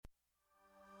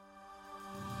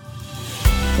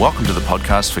Welcome to the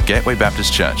podcast for Gateway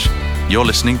Baptist Church. You're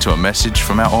listening to a message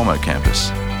from our Ormo campus.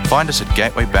 Find us at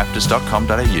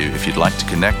gatewaybaptist.com.au if you'd like to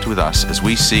connect with us as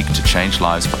we seek to change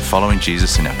lives by following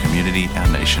Jesus in our community, our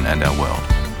nation, and our world.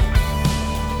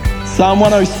 Psalm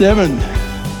 107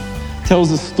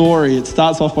 tells a story. It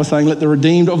starts off by saying, "Let the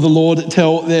redeemed of the Lord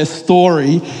tell their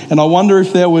story." And I wonder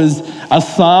if there was a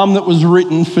psalm that was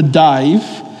written for Dave,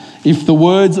 if the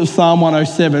words of Psalm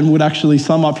 107 would actually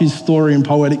sum up his story in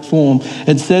poetic form.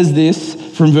 It says this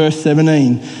from verse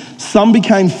 17. "Some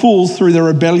became fools through their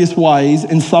rebellious ways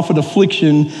and suffered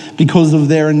affliction because of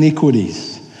their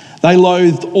iniquities. They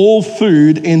loathed all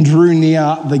food and drew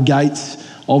near the gates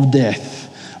of death."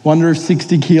 Wonder if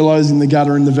 60 kilos in the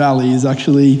gutter in the valley is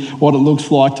actually what it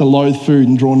looks like to loathe food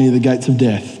and draw near the gates of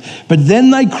death. "But then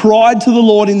they cried to the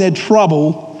Lord in their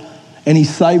trouble, and he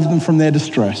saved them from their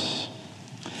distress.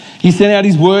 He sent out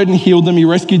his word and healed them. He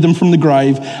rescued them from the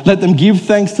grave. Let them give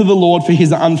thanks to the Lord for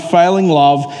his unfailing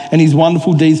love and his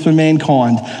wonderful deeds for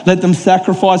mankind. Let them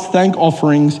sacrifice thank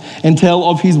offerings and tell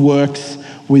of his works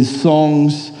with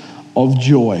songs of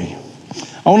joy."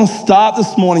 I want to start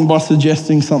this morning by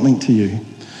suggesting something to you.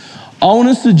 I want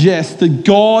to suggest that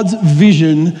God's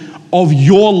vision of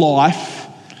your life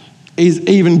is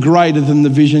even greater than the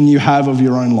vision you have of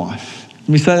your own life.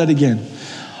 Let me say that again.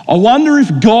 I wonder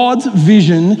if God's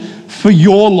vision for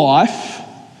your life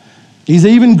is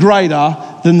even greater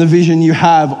than the vision you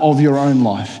have of your own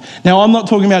life. Now, I'm not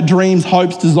talking about dreams,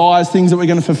 hopes, desires, things that we're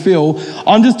going to fulfill.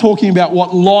 I'm just talking about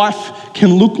what life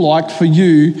can look like for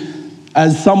you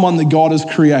as someone that God has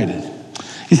created.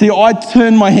 You see, I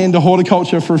turned my hand to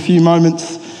horticulture for a few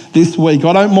moments this week.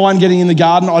 I don't mind getting in the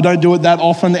garden. I don't do it that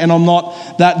often, and I'm not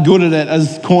that good at it,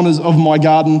 as corners of my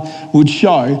garden would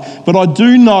show. But I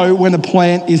do know when a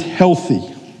plant is healthy.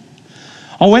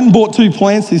 I went and bought 2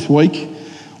 plants this week.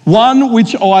 One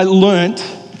which I learnt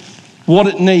what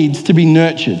it needs to be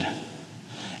nurtured.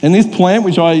 And this plant,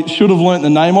 which I should have learnt the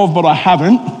name of, but I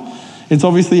haven't, it's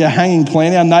obviously a hanging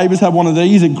plant. Our neighbours have one of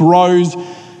these. It grows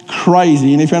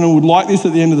crazy. And if anyone would like this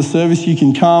at the end of the service, you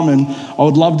can come and I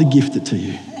would love to gift it to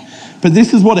you. But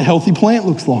this is what a healthy plant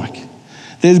looks like.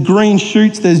 There's green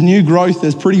shoots, there's new growth,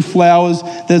 there's pretty flowers,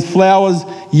 there's flowers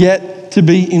yet to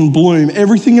be in bloom.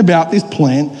 Everything about this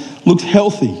plant looks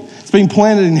healthy. It's been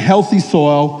planted in healthy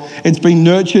soil, it's been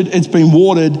nurtured, it's been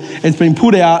watered, it's been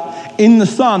put out in the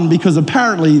sun because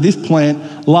apparently this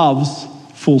plant loves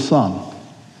full sun.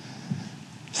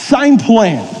 Same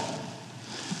plant,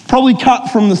 probably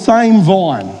cut from the same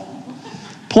vine,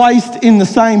 placed in the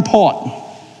same pot,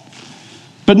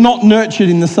 but not nurtured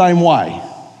in the same way.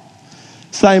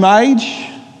 Same age,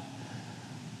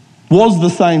 was the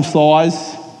same size,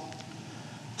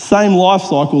 same life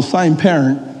cycle, same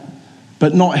parent,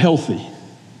 but not healthy.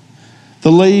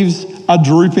 The leaves are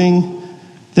drooping,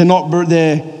 they're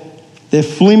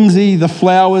flimsy, the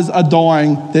flowers are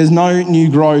dying, there's no new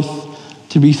growth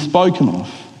to be spoken of.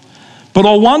 But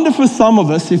I wonder for some of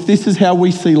us if this is how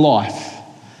we see life.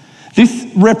 This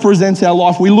represents our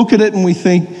life. We look at it and we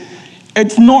think,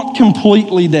 it's not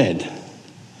completely dead.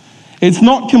 It's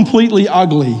not completely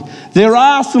ugly. There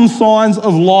are some signs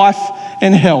of life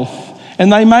and health,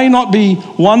 and they may not be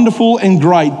wonderful and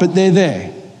great, but they're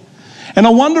there. And I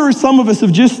wonder if some of us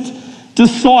have just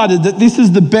decided that this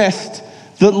is the best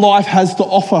that life has to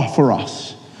offer for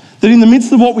us. That in the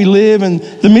midst of what we live and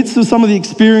the midst of some of the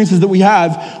experiences that we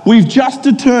have, we've just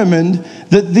determined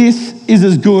that this is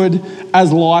as good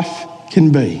as life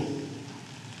can be.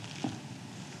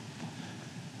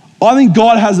 I think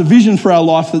God has a vision for our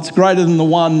life that's greater than the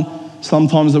one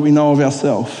sometimes that we know of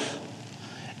ourselves.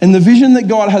 And the vision that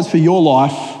God has for your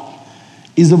life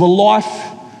is of a life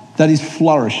that is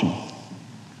flourishing.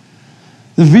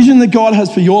 The vision that God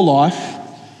has for your life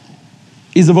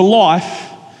is of a life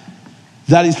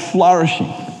that is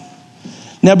flourishing.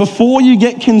 Now, before you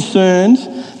get concerned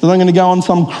that I'm going to go on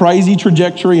some crazy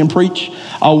trajectory and preach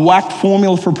a whack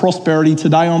formula for prosperity,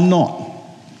 today I'm not.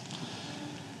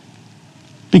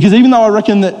 Because even though I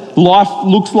reckon that life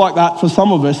looks like that for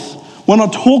some of us, when I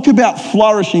talk about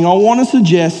flourishing, I want to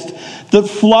suggest that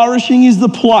flourishing is the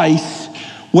place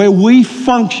where we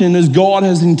function as God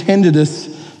has intended us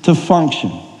to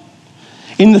function.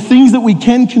 In the things that we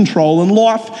can control, and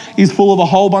life is full of a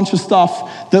whole bunch of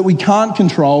stuff that we can't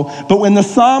control. But when the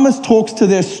psalmist talks to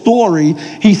their story,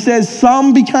 he says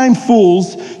some became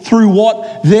fools through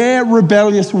what their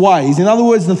rebellious ways. In other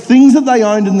words, the things that they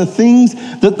owned and the things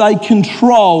that they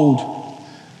controlled,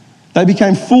 they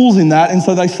became fools in that, and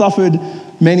so they suffered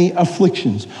many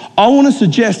afflictions. I want to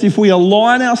suggest if we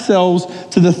align ourselves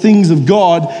to the things of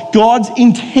God, God's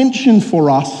intention for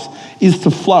us is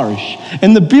to flourish.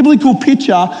 And the biblical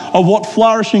picture of what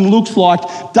flourishing looks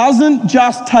like doesn't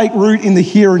just take root in the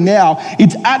here and now.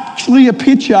 It's actually a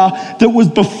picture that was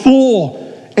before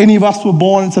any of us were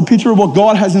born. It's a picture of what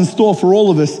God has in store for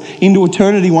all of us into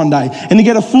eternity one day. And to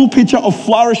get a full picture of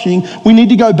flourishing, we need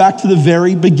to go back to the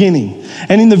very beginning.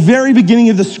 And in the very beginning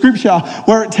of the scripture,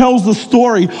 where it tells the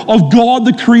story of God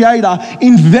the Creator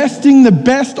investing the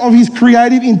best of his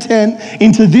creative intent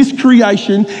into this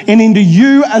creation and into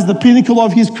you as the pinnacle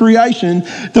of his creation,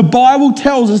 the Bible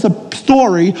tells us a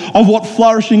story of what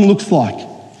flourishing looks like.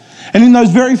 And in those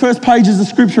very first pages of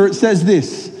scripture, it says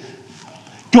this: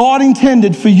 God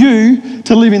intended for you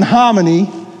to live in harmony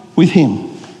with him.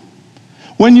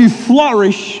 When you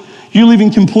flourish, you live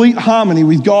in complete harmony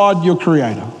with God, your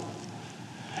creator.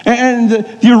 And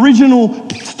the original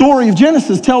story of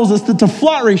Genesis tells us that to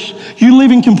flourish, you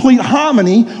live in complete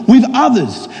harmony with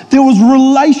others. There was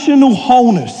relational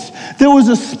wholeness. There was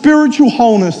a spiritual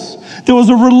wholeness. There was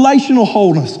a relational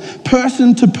wholeness,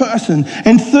 person to person.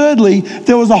 And thirdly,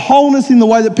 there was a wholeness in the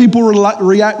way that people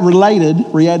related.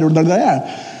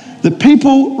 That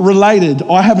people related.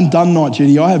 I haven't done night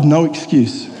duty. I have no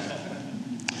excuse.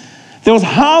 There was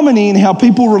harmony in how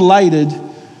people related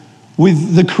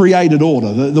with the created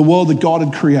order, the world that God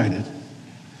had created.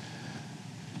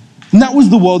 And that was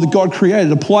the world that God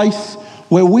created, a place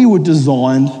where we were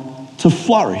designed to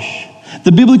flourish.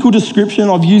 The biblical description,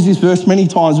 I've used this verse many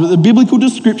times, but the biblical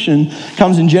description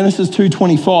comes in Genesis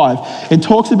 2:25. It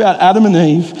talks about Adam and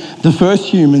Eve, the first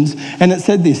humans, and it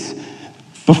said this: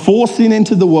 before sin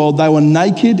entered the world, they were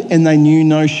naked and they knew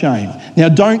no shame. Now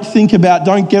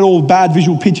don't get all bad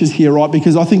visual pictures here, right?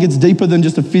 Because I think it's deeper than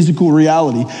just a physical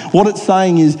reality. What it's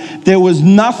saying is there was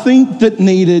nothing that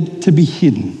needed to be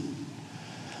hidden.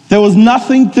 There was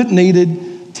nothing that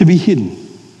needed to be hidden.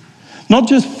 Not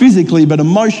just physically, but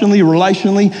emotionally,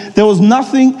 relationally. There was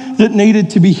nothing that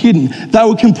needed to be hidden. They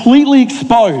were completely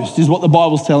exposed, is what the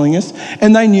Bible's telling us,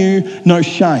 and they knew no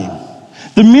shame.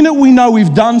 The minute we know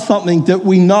we've done something that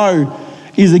we know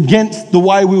is against the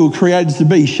way we were created to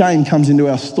be, shame comes into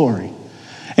our story.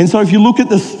 And so if you look at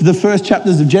the first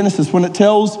chapters of Genesis, when it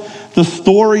tells the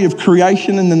story of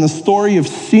creation and then the story of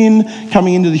sin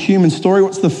coming into the human story,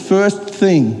 what's the first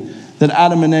thing that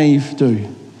Adam and Eve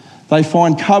do? They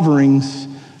find coverings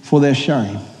for their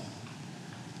shame.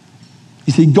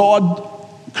 You see, God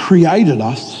created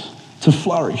us to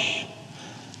flourish,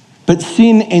 but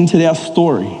sin entered our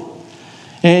story.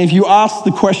 And if you ask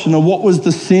the question of what was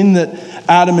the sin that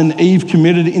Adam and Eve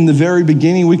committed in the very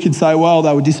beginning, we could say, well,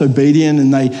 they were disobedient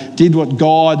and they did what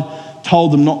God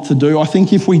told them not to do. I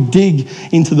think if we dig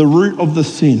into the root of the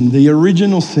sin, the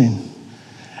original sin,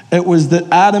 it was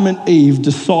that Adam and Eve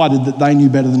decided that they knew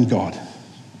better than God.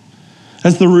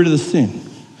 That's the root of the sin.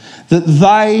 That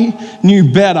they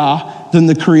knew better than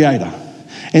the Creator.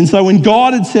 And so when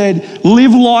God had said,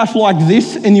 live life like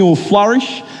this and you will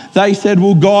flourish, they said,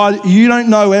 well, God, you don't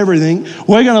know everything.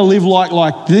 We're going to live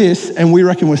like this, and we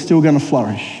reckon we're still going to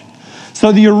flourish.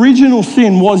 So the original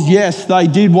sin was, yes, they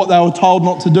did what they were told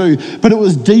not to do, but it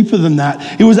was deeper than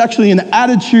that. It was actually an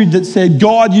attitude that said,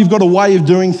 God, you've got a way of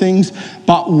doing things,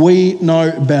 but we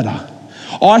know better.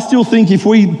 I still think if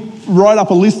we write up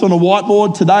a list on a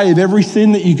whiteboard today of every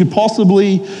sin that you could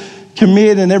possibly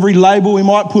commit and every label we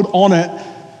might put on it,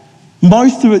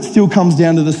 most of it still comes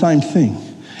down to the same thing.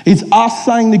 It's us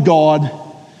saying to God,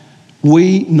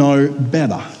 we know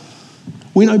better.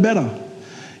 We know better.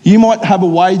 You might have a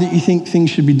way that you think things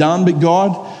should be done, but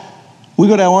God, we've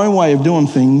got our own way of doing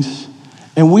things,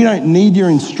 and we don't need your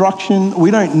instruction. We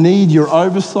don't need your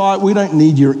oversight. We don't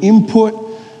need your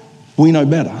input. We know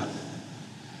better.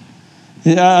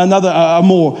 A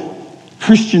more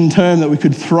Christian term that we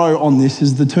could throw on this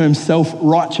is the term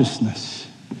self-righteousness.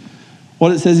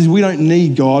 What it says is we don't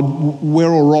need God. We're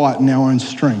all right in our own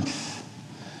strength.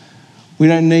 We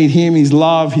don't need him, his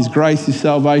love, his grace, his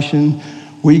salvation.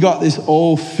 We got this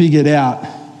all figured out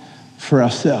for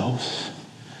ourselves.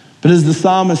 But as the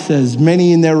psalmist says,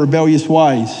 many in their rebellious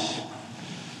ways,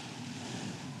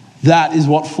 that is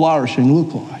what flourishing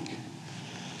look like.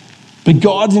 But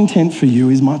God's intent for you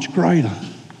is much greater.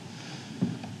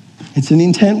 It's an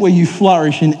intent where you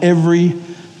flourish in every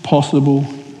possible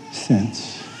sense.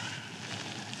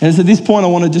 And it's at this point I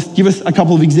want to just give us a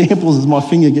couple of examples as my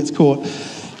finger gets caught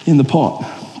in the pot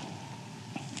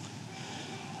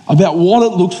about what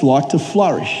it looks like to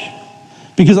flourish.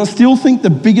 Because I still think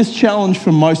the biggest challenge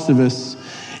for most of us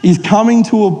is coming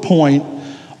to a point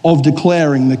of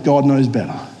declaring that God knows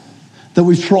better. That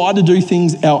we've tried to do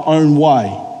things our own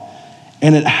way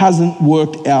and it hasn't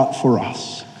worked out for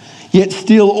us. Yet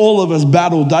still all of us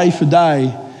battle day for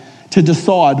day to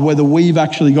decide whether we've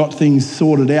actually got things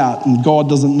sorted out and God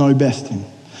doesn't know best in.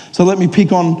 So let me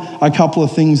pick on a couple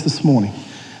of things this morning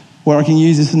where I can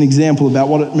use this as an example about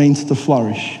what it means to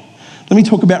flourish. Let me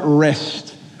talk about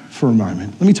rest for a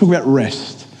moment. Let me talk about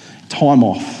rest, time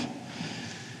off.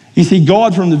 You see,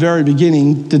 God from the very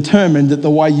beginning determined that the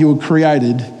way you were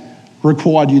created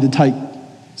required you to take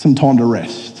some time to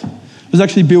rest. It was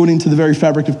actually built into the very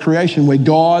fabric of creation where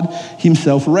God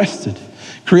himself rested.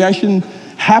 Creation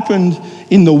happened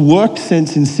in the work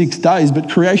sense in 6 days, but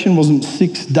creation wasn't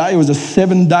 6 days, it was a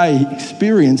 7-day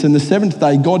experience. And the 7th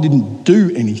day, God didn't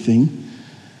do anything,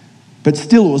 but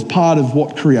still it was part of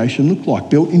what creation looked like.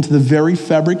 Built into the very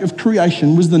fabric of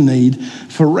creation was the need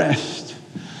for rest.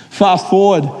 Fast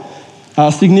forward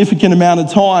a significant amount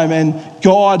of time, and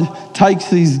God takes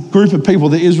these group of people,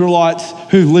 the Israelites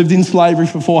who've lived in slavery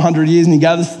for 400 years, and he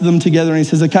gathers them together and he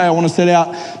says, okay, I want to set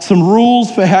out some rules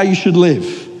for how you should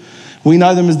live. We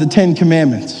know them as the 10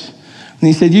 Commandments. And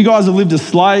he said, you guys have lived as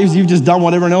slaves. You've just done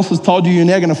what everyone else has told you. You're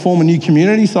now going to form a new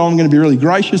community. So I'm going to be really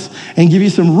gracious and give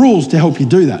you some rules to help you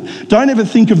do that. Don't ever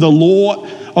think of the law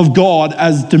of God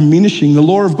as diminishing. The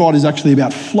law of God is actually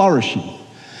about flourishing.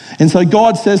 And so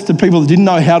God says to people that didn't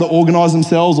know how to organize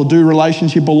themselves or do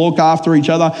relationship or look after each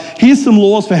other, here's some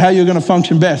laws for how you're going to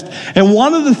function best. And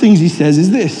one of the things he says is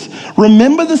this: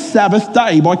 remember the Sabbath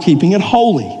day by keeping it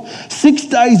holy. 6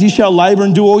 days you shall labor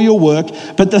and do all your work,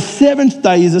 but the 7th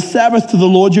day is a Sabbath to the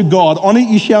Lord your God. On it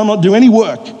you shall not do any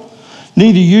work.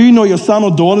 Neither you, nor your son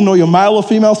or daughter, nor your male or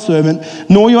female servant,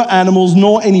 nor your animals,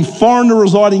 nor any foreigner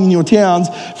residing in your towns.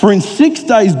 For in 6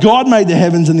 days God made the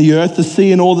heavens and the earth, the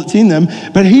sea and all that's in them,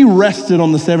 but he rested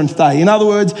on the 7th day. In other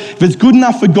words, if it's good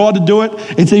enough for God to do it,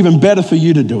 it's even better for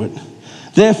you to do it.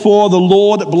 Therefore the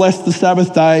Lord blessed the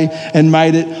Sabbath day and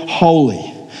made it holy.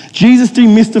 Jesus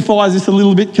demystifies this a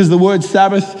little bit because the word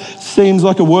Sabbath seems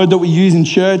like a word that we use in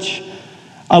church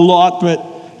a lot, but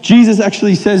Jesus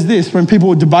actually says this when people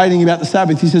were debating about the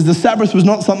Sabbath. He says the Sabbath was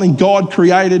not something God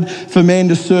created for man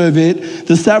to serve it.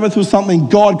 The Sabbath was something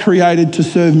God created to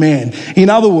serve man. In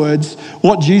other words,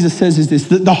 what Jesus says is this,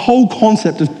 that the whole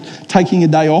concept of taking a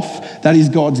day off, that is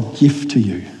God's gift to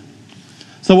you.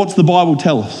 So what's the Bible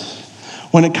tell us?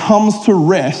 When it comes to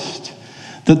rest,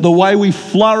 that the way we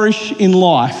flourish in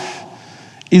life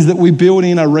is that we build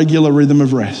in a regular rhythm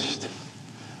of rest.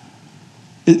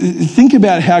 Think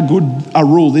about how good a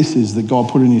rule this is that God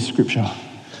put in his scripture.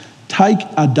 Take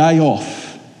a day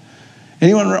off.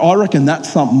 Anyone, I reckon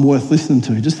that's something worth listening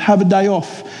to. Just have a day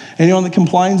off. Anyone that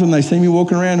complains when they see me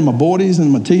walking around in my boardies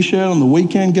and my t-shirt on the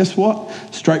weekend, guess what?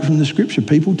 Straight from the scripture,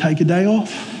 people, take a day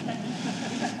off.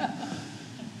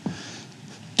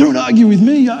 Don't argue with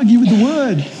me, argue with the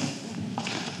word.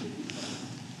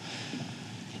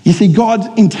 You see, God's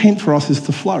intent for us is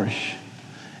to flourish.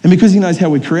 And because he knows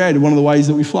how we're created, one of the ways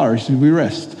that we flourish is we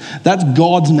rest. That's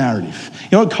God's narrative. You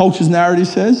know what culture's narrative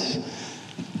says?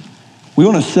 We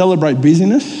want to celebrate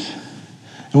busyness,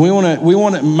 and we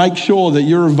want to make sure that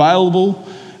you're available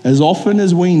as often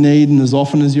as we need and as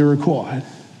often as you're required.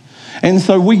 And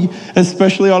so we,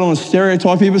 especially, I don't want to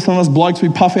stereotype here, but some of us blokes, we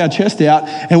puff our chest out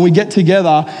and we get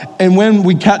together, and when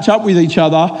we catch up with each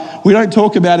other, we don't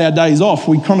talk about our days off.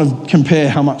 We kind of compare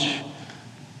how much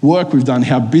work we've done,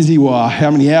 how busy we are, how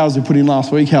many hours we put in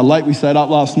last week, how late we stayed up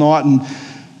last night, and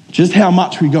just how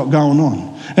much we got going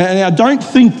on. And I don't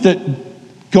think that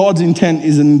God's intent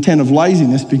is an intent of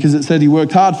laziness, because it said he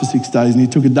worked hard for 6 days and he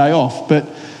took a day off. But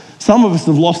some of us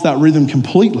have lost that rhythm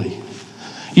completely.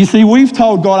 You see, we've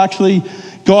told God, actually,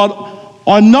 God,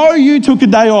 I know you took a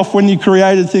day off when you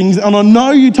created things, and I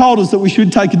know you told us that we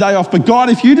should take a day off, but God,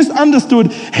 if you just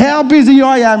understood how busy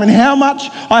I am and how much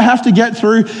I have to get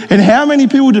through and how many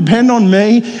people depend on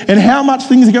me and how much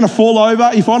things are going to fall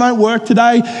over if I don't work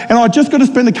today, and I just got to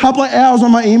spend a couple of hours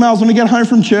on my emails when I get home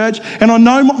from church, and I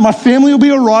know my family will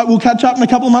be all right, we'll catch up in a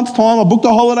couple of months' time, I booked a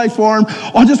holiday for them,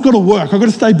 I just got to work, I've got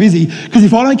to stay busy, because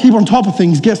if I don't keep on top of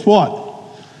things, guess what?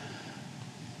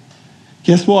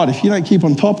 Guess what? If you don't keep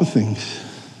on top of things,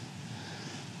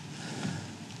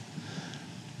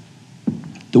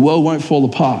 the world won't fall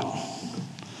apart.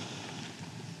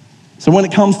 So when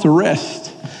it comes to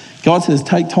rest, God says,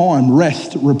 take time,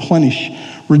 rest, replenish,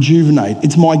 rejuvenate.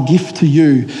 It's my gift to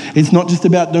you. It's not just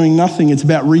about doing nothing. It's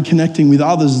about reconnecting with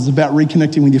others. It's about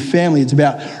reconnecting with your family. It's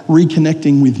about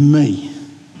reconnecting with me.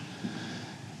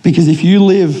 Because if you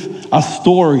live a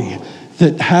story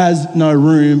that has no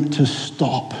room to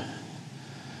stop,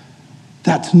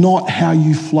 that's not how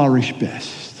you flourish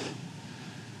best.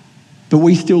 But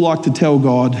we still like to tell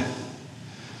God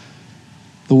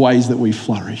the ways that we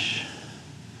flourish.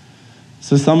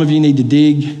 So some of you need to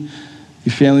dig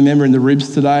your family member in the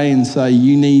ribs today and say,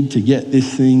 you need to get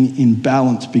this thing in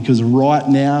balance because right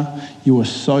now you are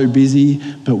so busy,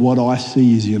 but what I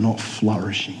see is you're not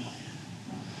flourishing.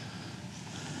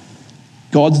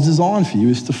 God's design for you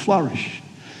is to flourish.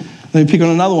 Let me pick on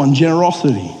another one,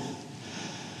 generosity.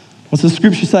 What's the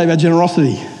scripture say about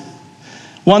generosity?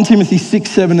 1 Timothy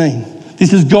 6:17.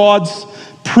 This is God's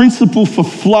principle for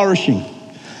flourishing.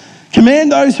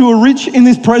 Command those who are rich in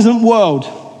this present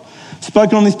world.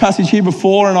 Spoken on this passage here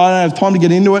before, and I don't have time to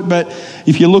get into it, but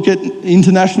if you look at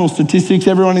international statistics,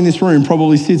 everyone in this room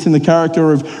probably sits in the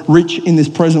character of rich in this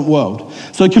present world.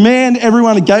 So command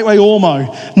everyone at Gateway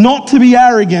Ormo not to be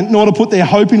arrogant, nor to put their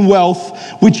hope in wealth,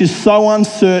 which is so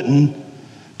uncertain,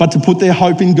 but to put their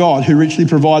hope in God, who richly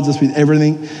provides us with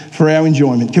everything for our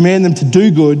enjoyment. Command them to do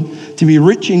good, to be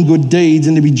rich in good deeds,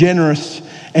 and to be generous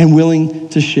and willing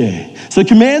to share. So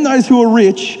command those who are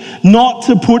rich not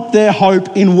to put their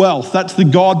hope in wealth. That's the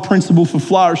God principle for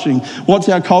flourishing. What's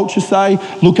our culture say?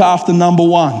 Look after number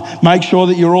one. Make sure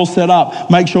that you're all set up.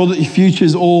 Make sure that your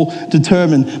future's all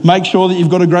determined. Make sure that you've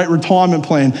got a great retirement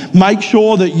plan. Make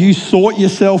sure that you sort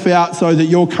yourself out so that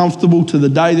you're comfortable to the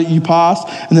day that you pass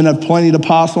and then have plenty to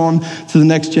pass on to the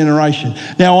next generation.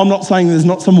 Now, I'm not saying there's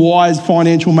not some wise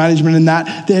financial management in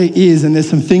that. There is, and there's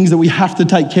some things that we have to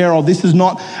take care of. This is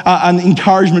not an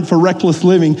encouragement for reckless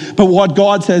living, but what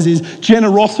God says is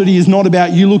generosity is not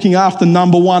about you looking after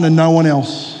number one and no one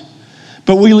else.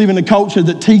 But we live in a culture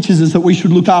that teaches us that we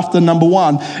should look after number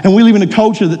one, and we live in a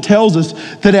culture that tells us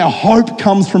that our hope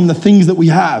comes from the things that we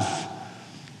have.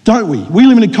 Don't we? We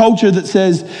live in a culture that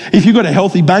says if you've got a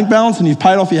healthy bank balance and you've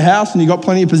paid off your house and you've got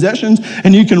plenty of possessions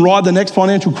and you can ride the next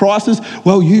financial crisis,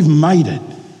 well, you've made it.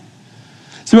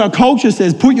 So our culture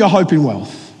says put your hope in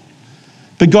wealth.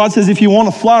 But God says if you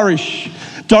want to flourish,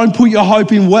 don't put your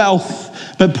hope in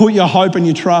wealth, but put your hope and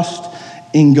your trust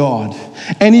in God.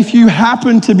 And if you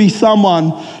happen to be someone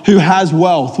who has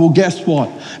wealth, well, guess what?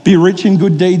 Be rich in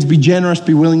good deeds, be generous,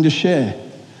 be willing to share.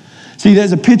 See,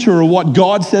 there's a picture of what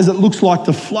God says it looks like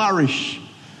to flourish.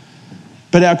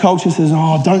 But our culture says,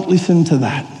 oh, don't listen to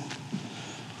that.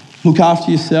 Look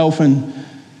after yourself, and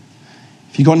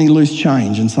if you've got any loose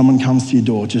change and someone comes to your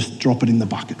door, just drop it in the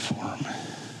bucket for them.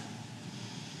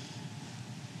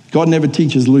 God never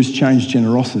teaches loose change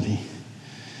generosity.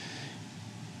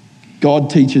 God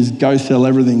teaches go sell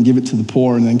everything, give it to the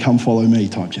poor, and then come follow me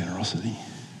type generosity.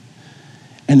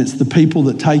 And it's the people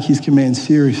that take his commands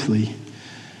seriously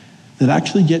that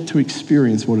actually get to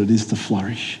experience what it is to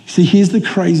flourish. See, here's the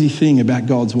crazy thing about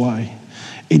God's way.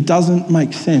 It doesn't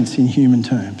make sense in human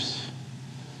terms.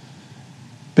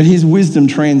 But his wisdom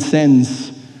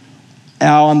transcends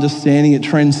our understanding. It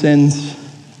transcends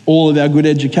all of our good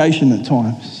education at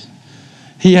times.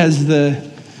 He has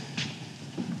the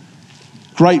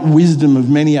great wisdom of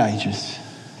many ages.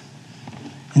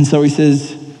 And so he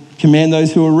says, command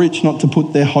those who are rich not to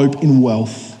put their hope in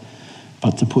wealth,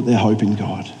 but to put their hope in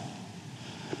God.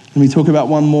 Let me talk about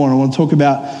one more. I want to talk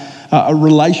about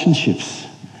relationships,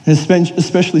 and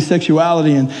especially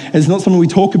sexuality. And it's not something we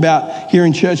talk about here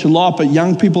in church a lot, but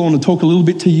young people, I want to talk a little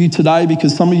bit to you today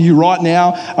because some of you right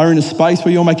now are in a space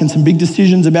where you're making some big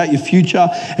decisions about your future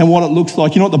and what it looks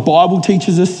like. You know what the Bible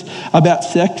teaches us about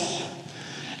sex?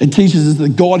 It teaches us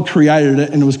that God created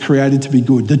it and it was created to be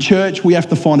good. The church, we have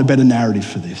to find a better narrative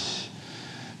for this.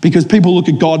 Because people look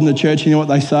at God in the church, you know what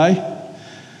they say?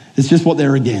 It's just what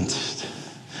they're against.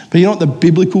 But you know what the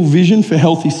biblical vision for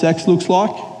healthy sex looks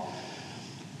like?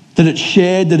 That it's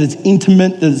shared, that it's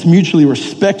intimate, that it's mutually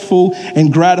respectful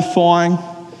and gratifying,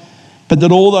 but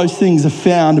that all those things are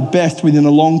found best within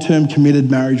a long-term committed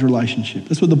marriage relationship.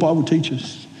 That's what the Bible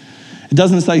teaches. It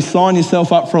doesn't say sign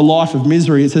yourself up for a life of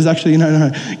misery. It says actually,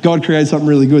 no, God created something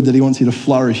really good that he wants you to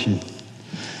flourish in.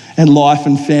 And life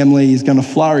and family is going to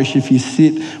flourish if you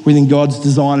sit within God's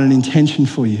design and intention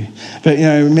for you. But,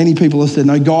 many people have said,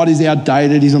 no, God is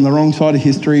outdated. He's on the wrong side of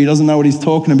history. He doesn't know what he's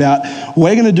talking about.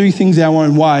 We're going to do things our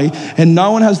own way, and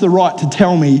no one has the right to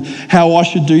tell me how I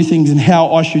should do things and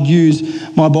how I should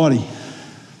use my body.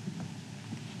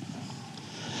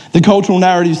 The cultural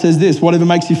narrative says this: whatever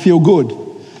makes you feel good,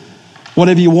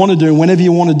 whatever you want to do, whenever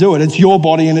you want to do it, it's your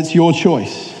body and it's your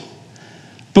choice.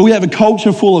 But we have a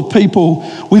culture full of people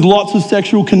with lots of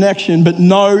sexual connection, but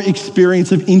no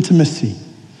experience of intimacy.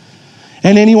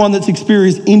 And anyone that's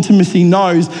experienced intimacy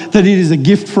knows that it is a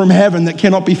gift from heaven that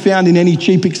cannot be found in any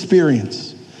cheap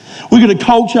experience. We've got a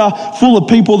culture full of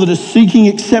people that are seeking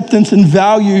acceptance and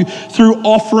value through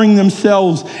offering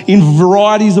themselves in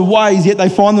varieties of ways, yet they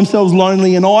find themselves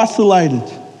lonely and isolated.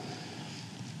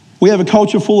 We have a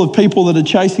culture full of people that are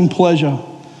chasing pleasure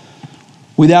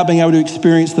without being able to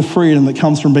experience the freedom that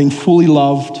comes from being fully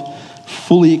loved,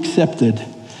 fully accepted,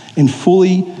 and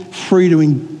fully free to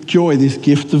enjoy this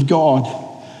gift of God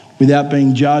without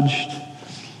being judged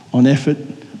on effort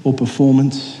or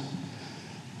performance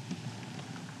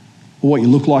or what you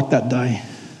look like that day.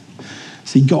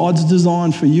 See, God's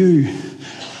design for you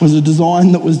was a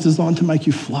design that was designed to make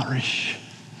you flourish.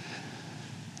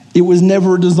 It was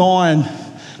never a design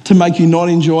to make you not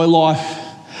enjoy life.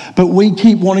 But we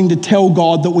keep wanting to tell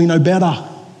God that we know better.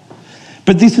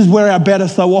 But this is where our better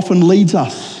so often leads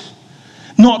us.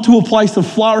 Not to a place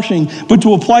of flourishing, but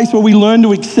to a place where we learn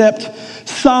to accept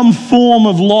some form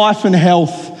of life and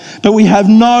health. But we have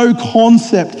no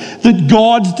concept that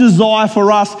God's desire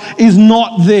for us is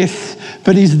not this,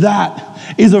 but is that.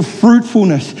 Is of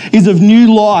fruitfulness, is of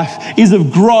new life, is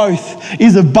of growth,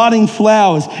 is of budding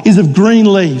flowers, is of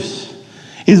green leaves,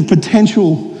 is of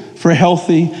potential for a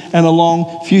healthy and a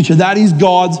long future. That is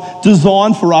God's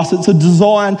design for us. It's a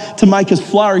design to make us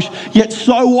flourish. Yet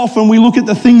so often we look at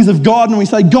the things of God and we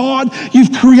say, God,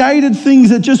 you've created things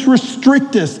that just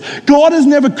restrict us. God has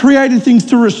never created things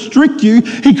to restrict you.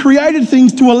 He created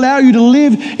things to allow you to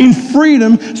live in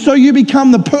freedom so you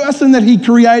become the person that He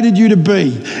created you to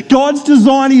be. God's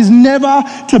design is never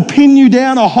to pin you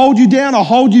down or hold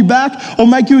you back or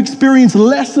make you experience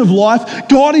less of life.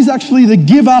 God is actually the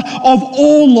giver of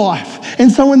all life. And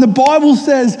so when the Bible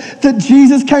says that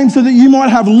Jesus came so that you might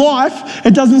have life,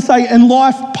 it doesn't say, and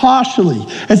life partially.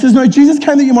 It says, no, Jesus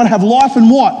came that you might have life and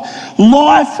what?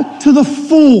 Life to the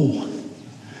full.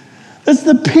 That's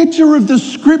the picture of the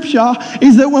scripture,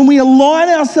 is that when we align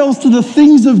ourselves to the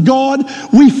things of God,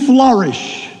 we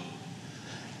flourish.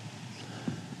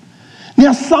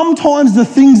 Now, sometimes the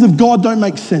things of God don't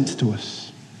make sense to us.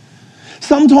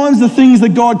 Sometimes the things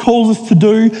that God calls us to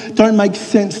do don't make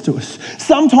sense to us.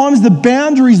 Sometimes the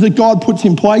boundaries that God puts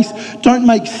in place don't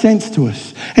make sense to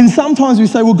us. And sometimes we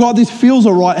say, well, God, this feels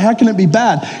all right. How can it be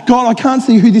bad? God, I can't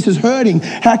see who this is hurting.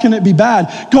 How can it be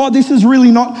bad? God, this is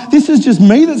just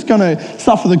me that's going to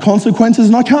suffer the consequences,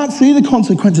 and I can't see the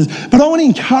consequences. But I want to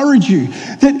encourage you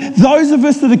that those of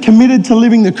us that are committed to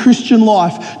living the Christian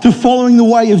life, to following the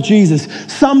way of Jesus,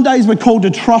 some days we're called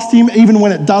to trust Him even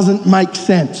when it doesn't make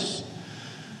sense.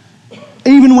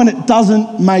 Even when it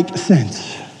doesn't make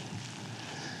sense.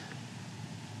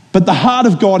 But the heart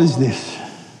of God is this,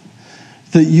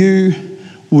 that you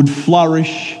would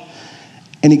flourish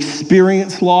and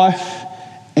experience life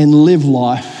and live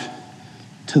life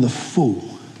to the full.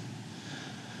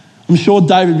 I'm sure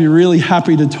David would be really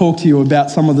happy to talk to you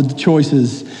about some of the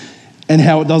choices and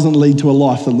how it doesn't lead to a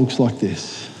life that looks like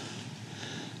this.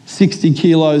 60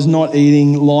 kilos, not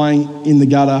eating, lying in the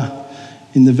gutter,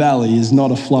 in the valley is not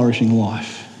a flourishing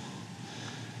life.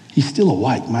 He's still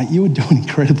awake, mate. You were doing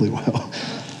incredibly well.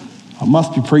 I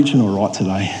must be preaching all right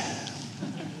today.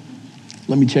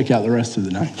 Let me check out the rest of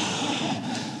the day.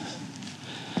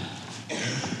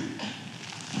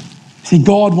 See,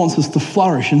 God wants us to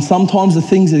flourish, and sometimes the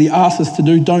things that He asks us to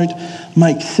do don't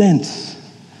make sense.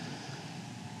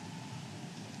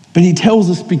 But He tells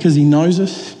us because He knows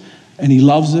us, and He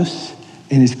loves us,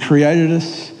 and He's created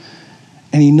us,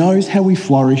 and He knows how we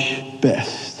flourish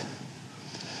best.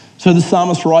 So the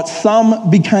psalmist writes, some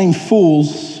became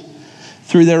fools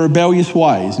through their rebellious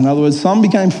ways. In other words, some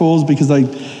became fools because they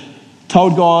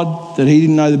told God that He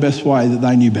didn't know the best way, that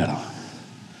they knew better.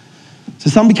 So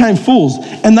some became fools,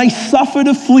 and they suffered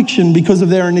affliction because of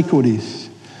their iniquities.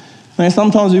 Now,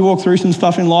 sometimes we walk through some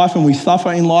stuff in life and we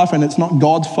suffer in life, and it's not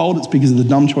God's fault, it's because of the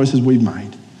dumb choices we've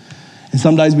made. And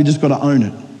some days we just got to own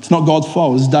it. It's not God's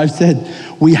fault. As Dave said,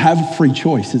 we have free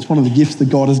choice. It's one of the gifts that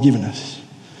God has given us.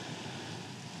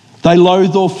 They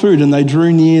loathed all food and they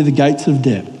drew near the gates of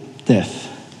death.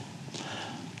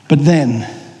 But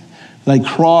then they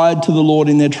cried to the Lord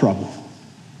in their trouble.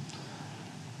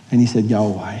 And He said, go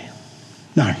away.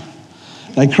 No.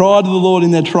 They cried to the Lord in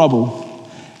their trouble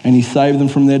and He saved them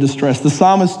from their distress. The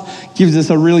psalmist gives us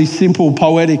a really simple,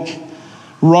 poetic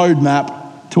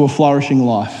roadmap to a flourishing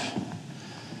life.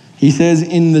 He says,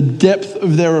 in the depth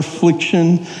of their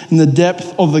affliction, in the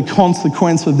depth of the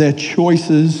consequence of their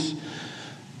choices,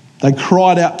 they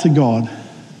cried out to God.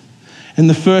 And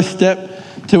the first step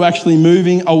to actually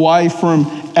moving away from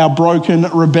our broken,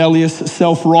 rebellious,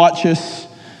 self-righteous,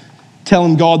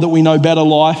 telling God that we know better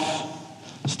life,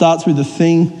 starts with the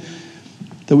thing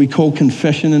that we call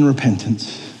confession and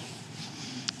repentance.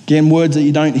 Again, words that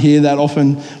you don't hear that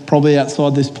often, probably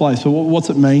outside this place. So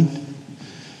what's it mean?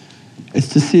 It's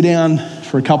to sit down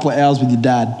for a couple of hours with your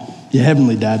dad, your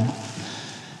heavenly dad,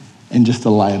 and just to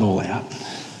lay it all out.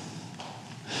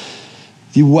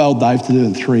 You're well, Dave, to do it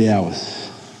in 3 hours.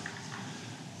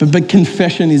 But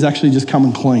confession is actually just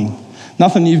coming clean.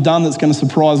 Nothing you've done that's going to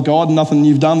surprise God, nothing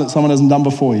you've done that someone hasn't done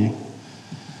before you.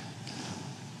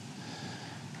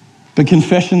 But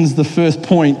confession's the first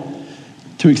point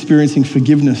to experiencing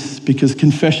forgiveness, because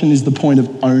confession is the point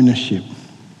of ownership.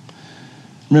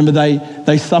 Remember,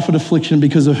 they suffered affliction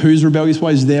because of whose rebellious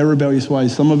ways? Their rebellious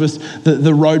ways. Some of us,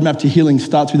 the roadmap to healing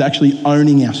starts with actually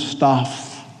owning our stuff.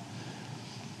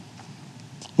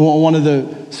 One of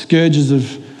the scourges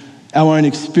of our own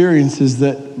experience is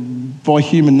that by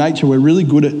human nature, we're really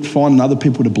good at finding other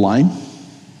people to blame.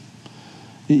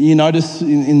 You notice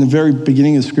in the very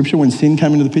beginning of Scripture, when sin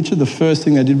came into the picture, the first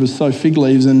thing they did was sow fig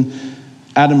leaves, and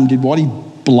Adam did what? He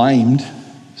blamed.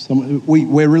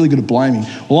 We're really good at blaming.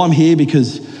 Well, I'm here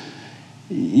because,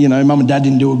 mum and dad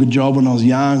didn't do a good job when I was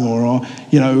young, or,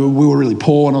 we were really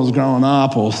poor when I was growing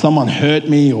up, or someone hurt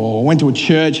me, or went to a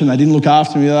church and they didn't look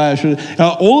after me.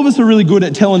 All of us are really good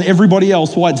at telling everybody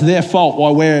else why it's their fault,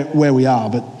 why we're where we are.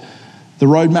 But the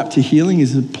roadmap to healing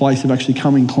is a place of actually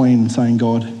coming clean and saying,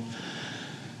 God,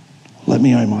 let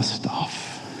me own my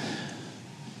stuff.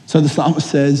 So the psalmist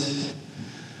says,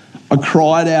 I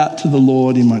cried out to the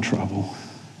Lord in my trouble.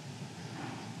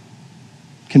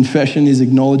 Confession is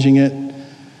acknowledging it,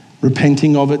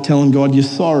 repenting of it, telling God you're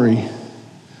sorry,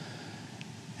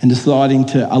 and deciding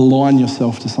to align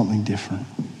yourself to something different.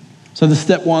 So the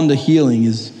step one to healing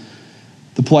is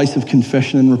the place of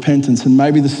confession and repentance. And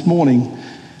maybe this morning,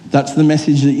 that's the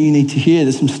message that you need to hear.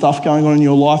 There's some stuff going on in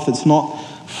your life that's not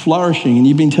flourishing, and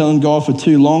you've been telling God for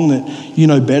too long that you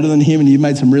know better than him, and you've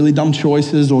made some really dumb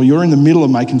choices, or you're in the middle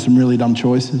of making some really dumb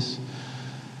choices.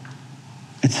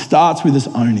 It starts with us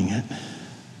owning it.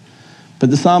 But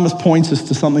the psalmist points us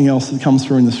to something else that comes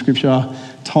through in the Scripture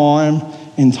time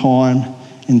and time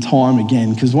and time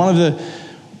again. Because one of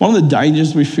the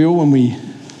dangers we feel when we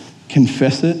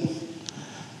confess it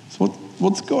is,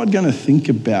 what's God going to think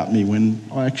about me when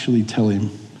I actually tell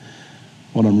him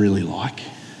what I'm really like?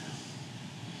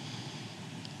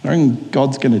 I reckon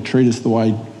God's going to treat us the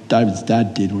way David's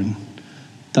dad did when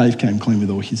Dave came clean with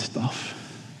all his stuff.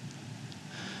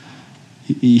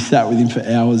 He sat with him for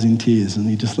hours in tears, and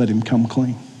he just let him come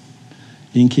clean.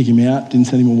 He didn't kick him out, didn't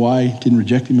send him away, didn't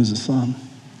reject him as a son.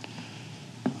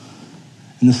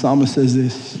 And the psalmist says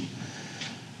this,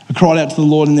 I cried out to the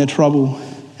Lord in their trouble,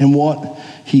 and what?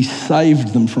 He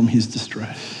saved them from his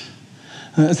distress.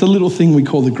 It's a little thing we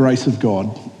call the grace of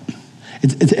God.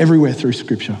 It's everywhere through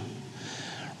Scripture.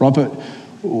 Right, but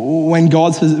when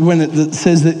it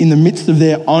says that in the midst of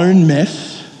their own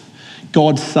mess,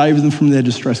 God saved them from their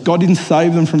distress. God didn't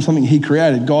save them from something he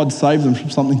created. God saved them from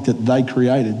something that they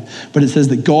created. But it says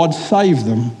that God saved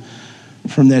them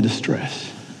from their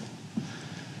distress.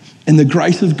 And the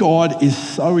grace of God is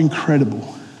so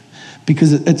incredible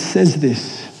because it says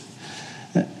this.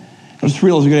 I just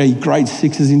realised we've got our grade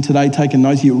 6s in today taking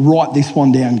notes. You write this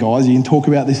one down, guys. You can talk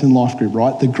about this in life group,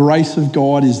 right? The grace of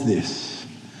God is this,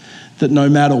 that no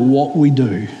matter what we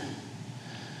do,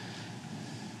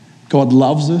 God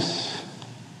loves us,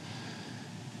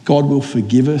 God will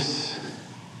forgive us,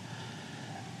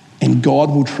 and God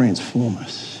will transform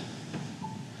us.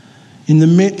 In the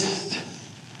midst,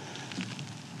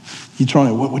 you're trying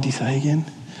to, what do you say again?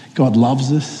 God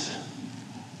loves us,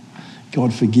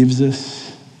 God forgives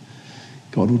us,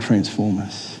 God will transform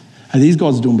us. Hey, these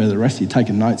guys are doing better than the rest of you,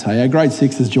 taking notes. Hey, our grade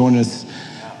 6s joined us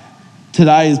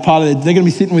today as part of it. They're going to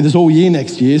be sitting with us all year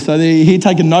next year, so they're here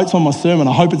taking notes on my sermon.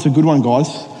 I hope it's a good one, guys.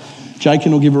 Jake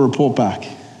will give a report back.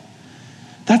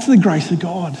 That's the grace of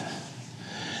God.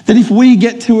 That if we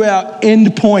get to our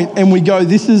end point and we go,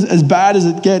 this is as bad as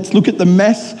it gets, look at the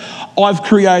mess I've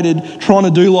created trying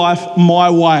to do life my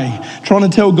way, trying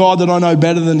to tell God that I know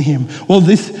better than him. Well,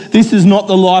 this is not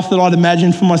the life that I'd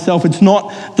imagined for myself. It's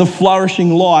not the flourishing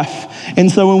life. And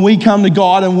so when we come to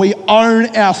God and we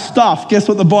own our stuff, guess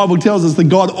what the Bible tells us that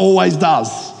God always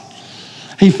does?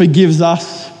 He forgives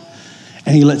us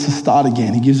and he lets us start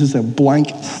again. He gives us a blank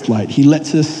slate. He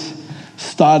lets us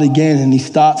start again, and he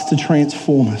starts to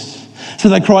transform us. So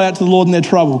they cry out to the Lord in their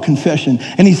trouble, confession,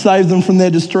 and he saved them from their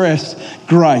distress,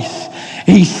 grace.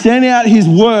 He sent out his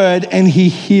word and he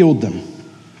healed them.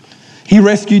 He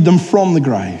rescued them from the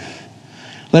grave.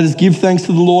 Let us give thanks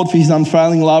to the Lord for his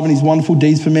unfailing love and his wonderful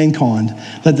deeds for mankind.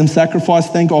 Let them sacrifice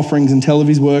thank offerings and tell of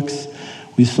his works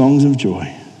with songs of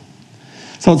joy.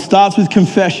 So it starts with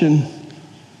confession.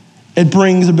 It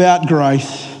brings about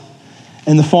grace.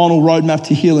 And the final roadmap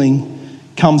to healing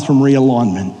comes from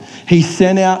realignment. He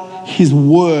sent out his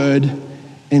word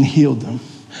and healed them.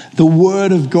 The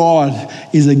word of God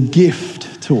is a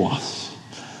gift to us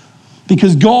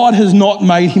because God has not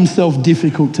made himself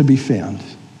difficult to be found.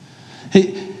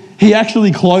 He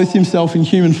actually clothed himself in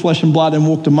human flesh and blood and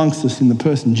walked amongst us in the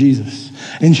person Jesus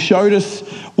and showed us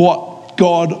what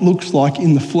God looks like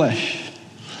in the flesh.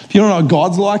 If you don't know what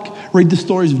God's like, read the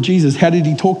stories of Jesus. How did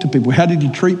he talk to people? How did he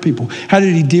treat people? How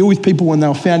did he deal with people when they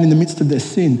were found in the midst of their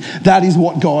sin? That is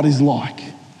what God is like.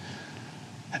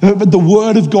 But the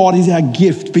word of God is our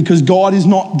gift because God is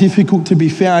not difficult to be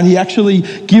found. He actually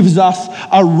gives us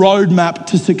a roadmap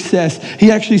to success. He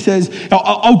actually says,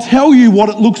 I'll tell you what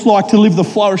it looks like to live the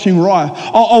flourishing life.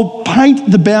 I'll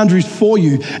paint the boundaries for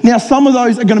you. Now, some of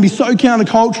those are going to be so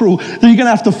countercultural that you're going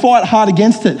to have to fight hard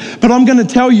against it. But I'm going to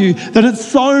tell you that it's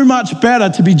so much better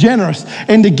to be generous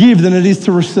and to give than it is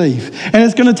to receive. And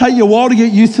it's going to take you a while to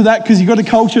get used to that because you've got a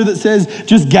culture that says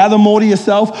just gather more to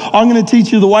yourself. I'm going to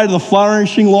teach you the way to the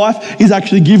flourishing life is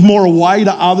actually give more away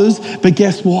to others. But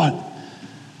guess what?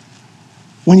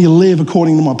 When you live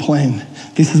according to my plan,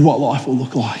 this is what life will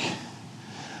look like.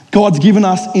 God's given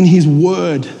us in his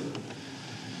word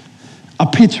a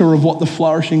picture of what the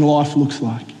flourishing life looks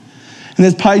like. And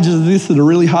there's pages of this that are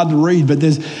really hard to read, but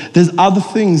there's other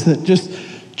things that just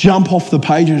jump off the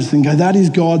pages and go, that is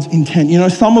God's intent. You know,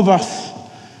 some of us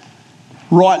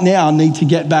right now need to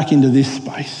get back into this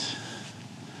space.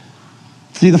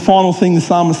 See, the final thing the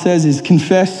psalmist says is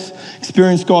confess,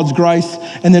 experience God's grace,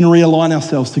 and then realign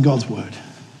ourselves to God's word.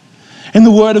 And the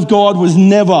word of God was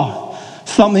never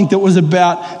something that was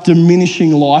about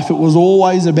diminishing life. It was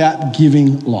always about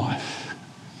giving life.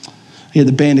 I get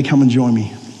the band to come and join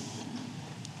me.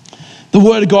 The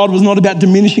word of God was not about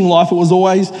diminishing life. It was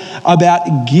always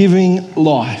about giving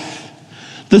life.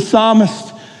 The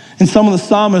psalmist and some of the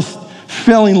psalmists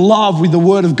fell in love with the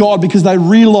word of God because they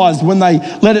realized when they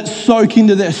let it soak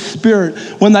into their spirit,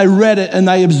 when they read it and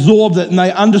they absorbed it and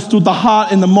they understood the heart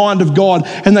and the mind of God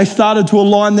and they started to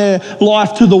align their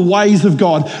life to the ways of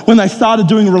God, when they started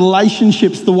doing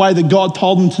relationships the way that God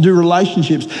told them to do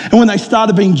relationships, and when they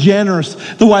started being generous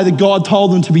the way that God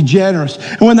told them to be generous,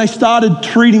 and when they started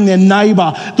treating their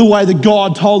neighbor the way that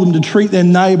God told them to treat their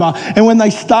neighbor, and when they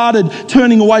started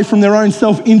turning away from their own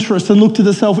self-interest and looked to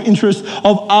the self-interest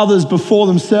of others before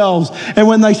themselves, and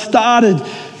when they started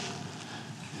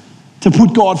to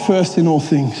put God first in all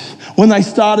things, when they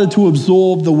started to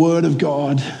absorb the word of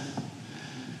God,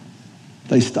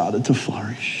 they started to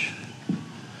flourish.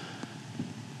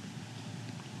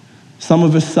 Some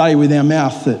of us say with our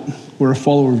mouth that we're a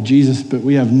follower of Jesus, but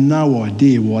we have no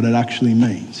idea what it actually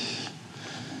means.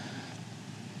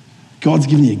 God's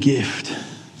given you a gift.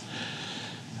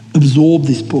 Absorb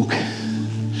this book.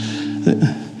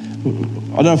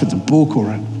 I don't know if it's a book or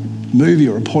a movie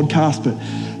or a podcast, but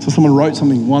so someone wrote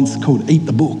something once called Eat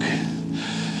the Book.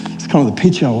 It's kind of the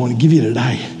picture I want to give you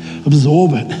today.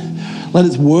 Absorb it. Let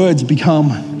its words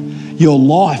become your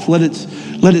life. Let its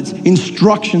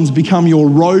instructions become your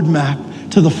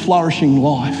roadmap to the flourishing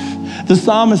life. The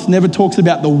psalmist never talks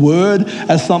about the word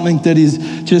as something that is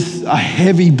just a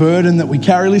heavy burden that we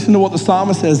carry. Listen to what the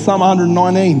psalmist says, Psalm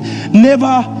 119.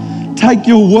 Never take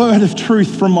your word of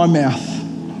truth from my mouth,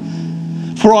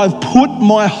 for I've put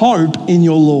my hope in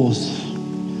your laws.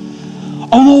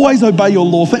 I'll always obey your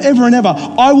law forever and ever.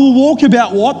 I will walk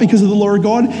about what? Because of the law of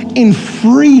God? In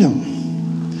freedom,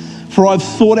 for I've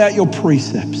sought out your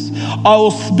precepts. I will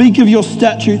speak of your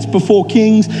statutes before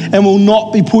kings and will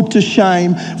not be put to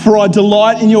shame, for I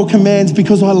delight in your commands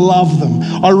because I love them.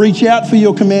 I reach out for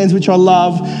your commands which I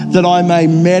love, that I may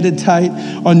meditate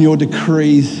on your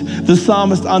decrees. The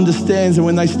psalmist understands that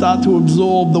when they start to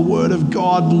absorb the word of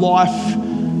God, life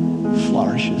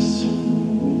flourishes.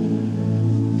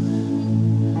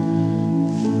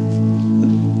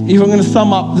 If I'm going to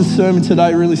sum up the sermon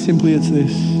today really simply, it's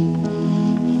this.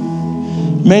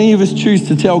 Many of us choose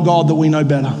to tell God that we know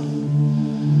better,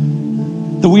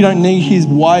 that we don't need his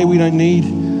way, we don't need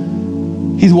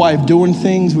his way of doing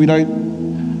things, we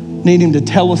don't need him to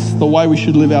tell us the way we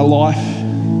should live our life.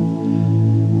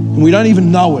 And we don't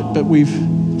even know it, but we've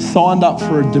signed up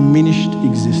for a diminished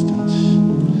existence,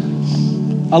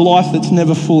 a life that's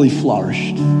never fully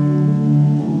flourished.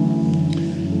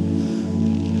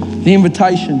 The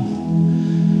invitation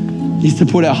is to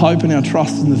put our hope and our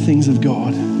trust in the things of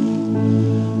God,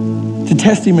 to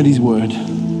test him at his word,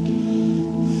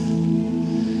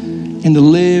 and to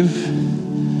live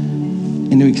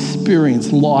and to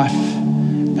experience life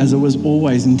as it was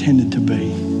always intended to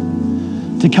be.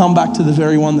 To come back to the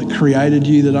very one that created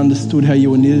you, that understood how you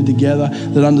were knitted together,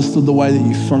 that understood the way that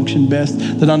you function best,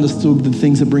 that understood the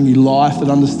things that bring you life, that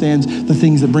understands the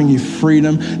things that bring you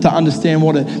freedom, to understand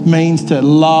what it means to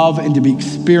love and to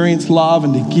experience love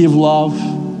and to give love.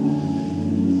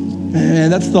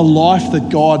 And that's the life that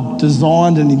God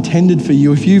designed and intended for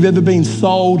you. If you've ever been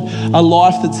sold a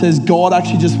life that says God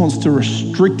actually just wants to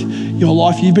restrict your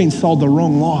life, you've been sold the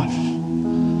wrong life.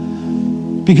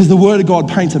 Because the word of God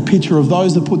paints a picture of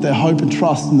those that put their hope and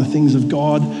trust in the things of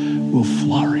God will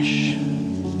flourish.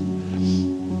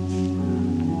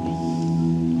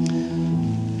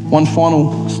 One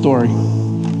final story.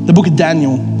 The book of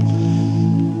Daniel,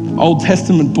 Old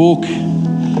Testament book.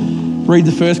 Read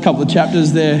the first couple of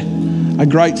chapters. They're a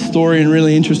great story and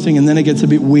really interesting, and then it gets a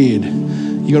bit weird.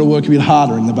 You got to work a bit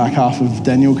harder in the back half of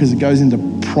Daniel because it goes into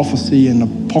prophecy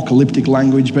and apocalyptic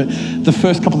language. But the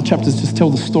first couple of chapters just tell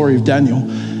the story of Daniel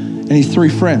and his three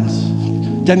friends.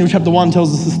 Daniel chapter 1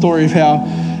 tells us the story of how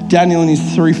Daniel and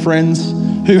his three friends,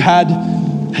 who had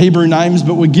Hebrew names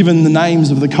but were given the names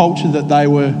of the culture that they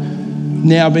were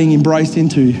now being embraced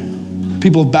into,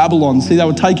 people of Babylon. See, they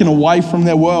were taken away from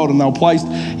their world and they were placed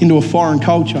into a foreign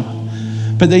culture.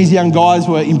 But these young guys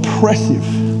were impressive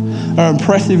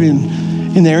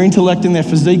in their intellect and their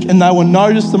physique, and they were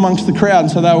noticed amongst the crowd.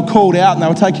 And so they were called out and they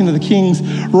were taken to the king's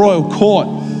royal court.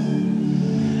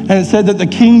 And it said that the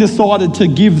king decided to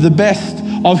give the best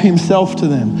of himself to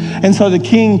them. And so the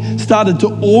king started to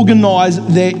organize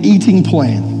their eating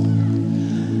plan,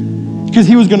 because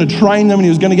he was going to train them and he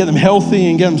was going to get them healthy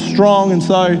and get them strong. And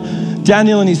so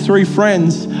Daniel and his three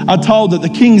friends are told that the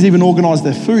king's even organized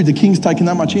their food. The king's taken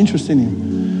that much interest in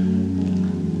him.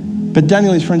 But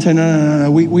Daniel and his friends say, no,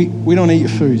 we don't eat your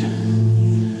food.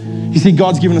 You see,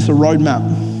 God's given us a roadmap.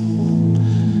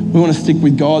 We want to stick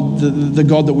with God, the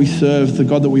God that we serve, the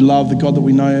God that we love, the God that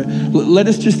we know. Let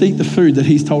us just eat the food that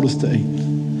he's told us to eat.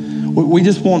 We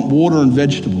just want water and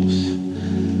vegetables.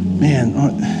 Man,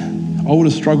 I would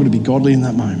have struggled to be godly in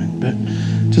that moment, but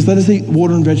just let us eat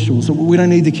water and vegetables. We don't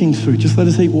need the king's food. Just let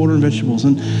us eat water and vegetables.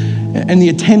 And the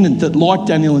attendant that liked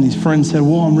Daniel and his friends said,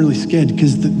 well, I'm really scared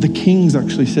because the king's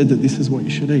actually said that this is what you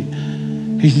should eat.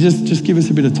 He said, just give us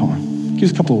a bit of time. Give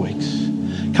us a couple of weeks.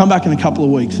 Come back in a couple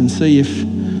of weeks and see if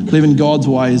living God's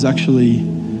way is actually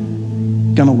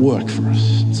going to work for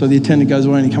us. So the attendant goes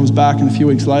away and he comes back, and a few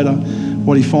weeks later,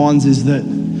 what he finds is that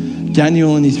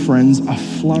Daniel and his friends are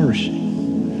flourishing.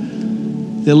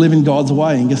 They're living God's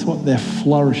way, and guess what? They're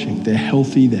flourishing. They're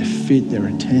healthy, they're fit, they're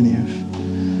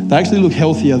attentive. They actually look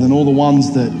healthier than all the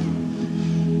ones that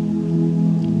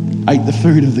ate the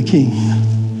food of the king.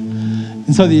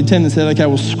 And so the attendant said, okay,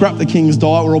 we'll scrap the king's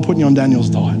diet, we're all putting you on Daniel's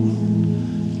diet.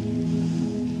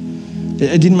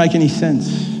 It didn't make any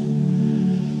sense.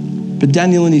 But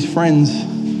Daniel and his friends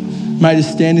made a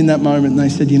stand in that moment, and they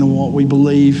said, you know what? We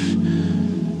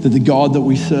believe that the God that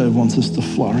we serve wants us to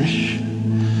flourish.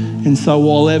 And so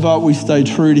while ever we stay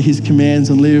true to his commands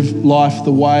and live life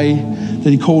the way that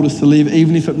he called us to live,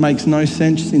 even if it makes no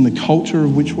sense in the culture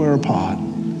of which we're a part,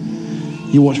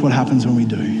 you watch what happens when we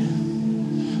do.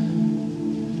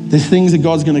 There's things that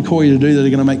God's going to call you to do that are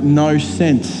going to make no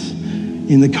sense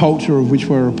in the culture of which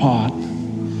we're a part.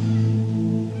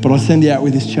 But I send you out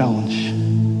with this challenge.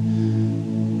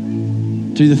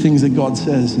 Do the things that God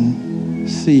says and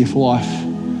see if life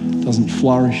doesn't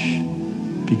flourish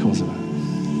because of it.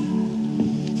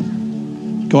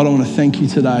 God, I want to thank you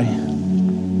today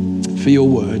for your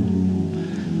word.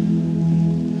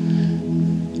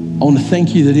 I want to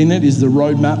thank you that in it is the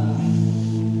roadmap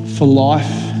for life,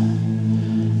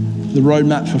 the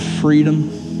roadmap for freedom,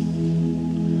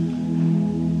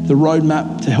 the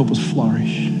roadmap to help us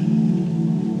flourish.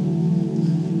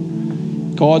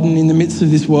 God, and in the midst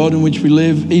of this world in which we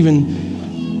live,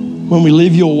 even when we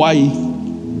live your way,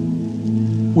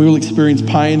 we will experience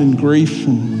pain and grief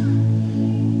and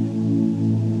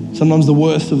sometimes the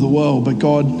worst of the world. But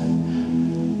God,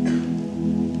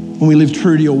 when we live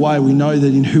true to your way, we know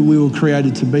that in who we were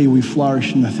created to be, we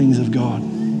flourish in the things of God.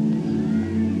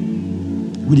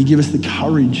 Would you give us the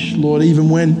courage, Lord, even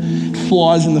when it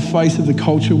flies in the face of the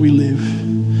culture we live,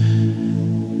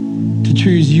 to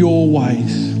choose your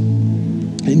ways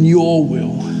and your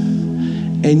will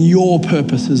and your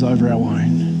purposes over our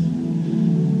own.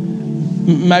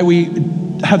 May we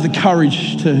have the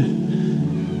courage to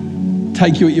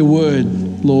take you at your word,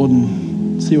 Lord,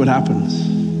 and see what happens.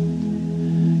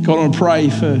 God, I want to pray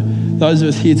for those of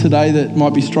us here today that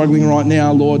might be struggling right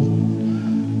now, Lord,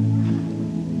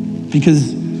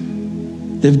 because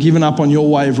they've given up on your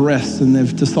way of rest and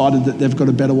they've decided that they've got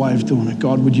a better way of doing it.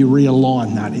 God, would you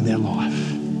realign that in their life?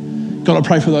 God, I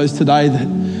pray for those today that,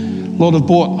 Lord, have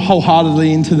bought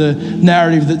wholeheartedly into the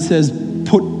narrative that says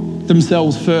put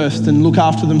themselves first and look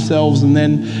after themselves, and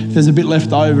then if there's a bit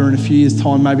left over in a few years'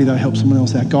 time, maybe they'll help someone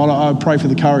else out. God, I pray for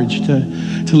the courage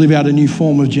to live out a new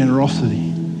form of generosity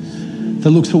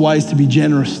that looks for ways to be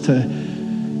generous,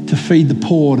 to feed the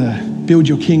poor, to build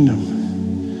your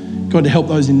kingdom. God, to help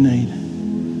those in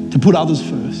need, to put others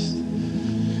first.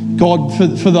 God,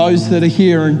 for those that are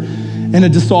here and are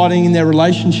deciding in their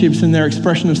relationships and their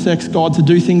expression of sex, God, to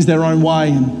do things their own way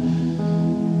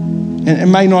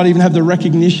and may not even have the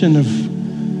recognition of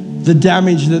the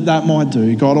damage that might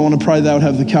do. God, I want to pray they would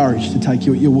have the courage to take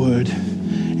you at your word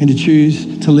and to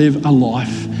choose to live a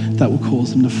life that will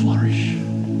cause them to flourish.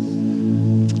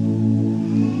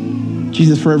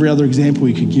 Jesus, for every other example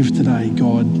you could give today,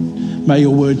 God, may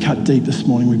your word cut deep this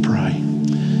morning, we pray.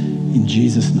 In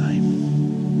Jesus'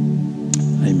 name,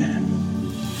 amen.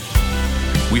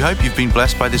 We hope you've been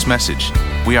blessed by this message.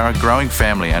 We are a growing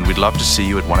family and we'd love to see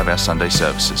you at one of our Sunday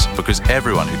services because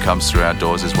everyone who comes through our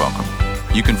doors is welcome.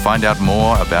 You can find out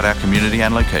more about our community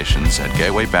and locations at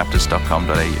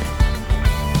gatewaybaptist.com.au.